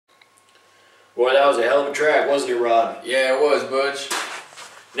Boy, that was a hell of a track, wasn't it, Rod? Yeah, it was, Butch.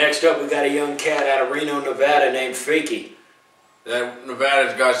 Next up, we got a young cat out of Reno, Nevada named Feeki. That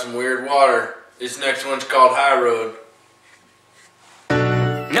Nevada's got some weird water. This next one's called High Road.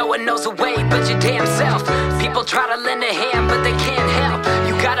 No one knows the way but your damn self. People try to lend a hand, but they can't help.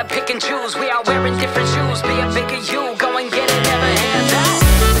 You gotta pick and choose. We are wearing different shoes. Be a bigger you. Go and get it, never hands out.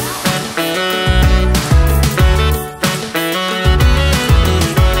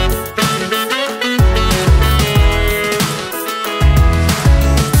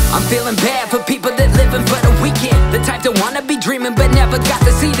 I'm feeling bad for people that living for the weekend. The type that wanna be dreaming but never got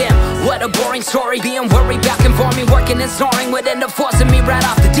to see them. What a boring story, being worried about conforming, working and snoring would end up forcing me right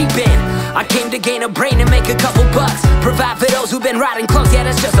off the deep end. I came to gain a brain and make a couple bucks, provide for those who've been riding close, yeah,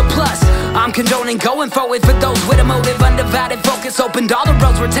 that's just a plus. I'm condoning going forward for those with a motive, undivided focus, opened all the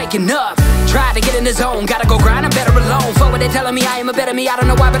roads we're taking up. Try to get in the zone, gotta go grind, I'm better alone. Forward, they're telling me I am a better me, I don't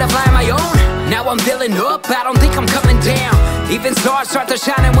know why, but I fly on my own. Now I'm feeling up, I don't think I'm coming down. Even stars start to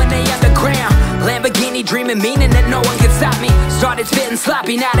shining when they underground. Lamborghini dreaming, meaning that no one can stop me. Started spitting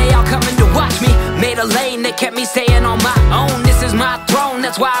sloppy, now they all coming to watch me. Made a lane that kept me staying on my own. This is my throne,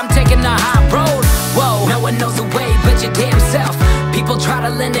 that's why I'm taking the high road. Whoa, no one knows the way but your damn self. People try to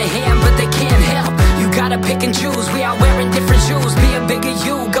lend a hand, but they can't help. You gotta pick and choose, we are wearing different shoes. Be a bigger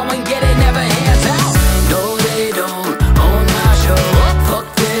you, go and get it, never hands out. No, they don't own my show. Fuck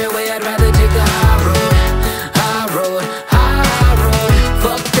their way, I'd rather take the high road. High road, high road.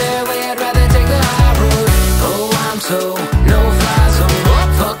 Fuck their way, I'd rather take the high road. Oh, I'm so no-fly zone.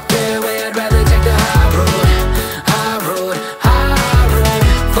 Fuck their way, I'd rather take the high road. High road, high road.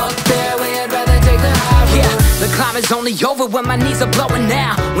 Fuck their way, I'd rather take the high road. Yeah, the climb is only over when my knees are blowing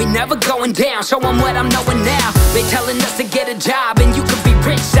now. We never going down, show them what I'm knowing now. They telling us to get a job and you could be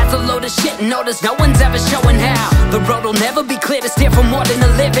rich. That's a load of shit, notice no one's ever showing how. The road will never be clear to steer for more than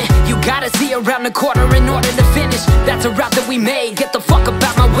a living. You gotta see around the corner in order to finish. That's a route that we made, get the fuck up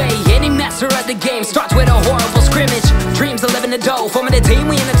out my way. Any master of the game starts with a horrible scrimmage. Dreams of living the dough, forming a team,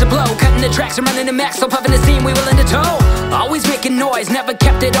 we in it to blow. Cutting the tracks and running the max, so puffing the steam, we willing to tow. Always making noise, never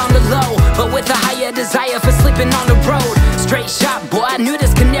kept it on the low, but with a higher desire for sleeping on the road. Straight shot, boy, I knew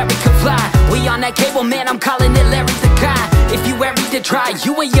this canary could fly. We on that cable, man, I'm calling it Larry the Guy. If you ever to try,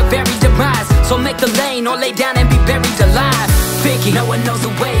 you and your very demise. So make the lane or lay down and be buried alive. Feeki, no one knows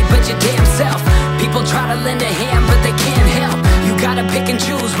the way but your damn self. People try to lend a hand, but they can't help. You gotta pick and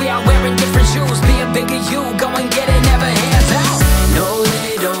choose, we are wearing different shoes. Be a bigger you, go and get it, never hands out. No,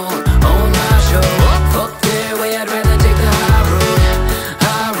 they don't own my show. Fuck their way, I'd rather take the high road.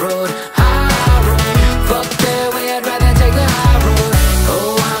 High road, high road. Fuck their way, I'd rather take the high road.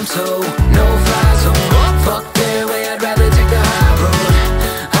 Oh, I'm so no-fly zone. Fuck their way, I'd rather take the high road.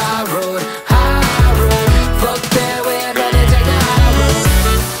 High road, high road. Fuck their way, I'd rather take the high road.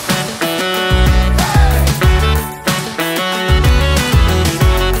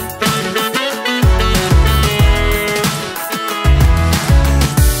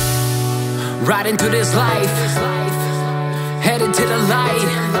 Riding through this life, headed to the light.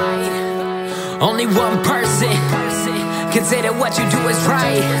 Only one person can say that what you do is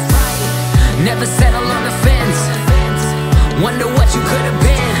right. Never settle on the fence, wonder what you could have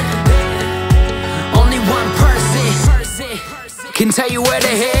been. Only one person can tell you where to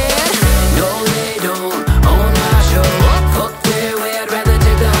head. No, they don't own my show. Fuck their way, I'd rather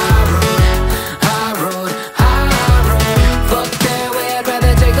take the high road. High road, high road. Fuck their way, I'd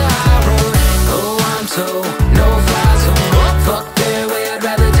rather take the high road. Oh, I'm so no-fly zone. Fuck their way, I'd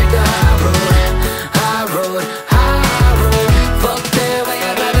rather take the high road. High road, high road. Fuck their way,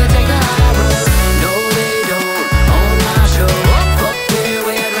 I'd rather take the high road. No, they don't own my show. Fuck their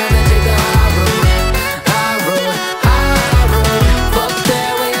way, I'd rather take the high road. High road, high road. Fuck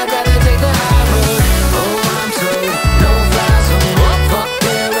their way, I'd rather take the high road. Oh, I'm so no-fly zone. Fuck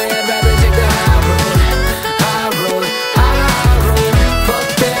their way, I'd rather take the high road. High road, high road. Fuck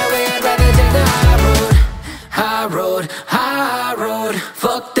their way, I'd rather take the high road. High road, high road.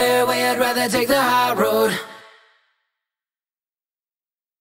 Fuck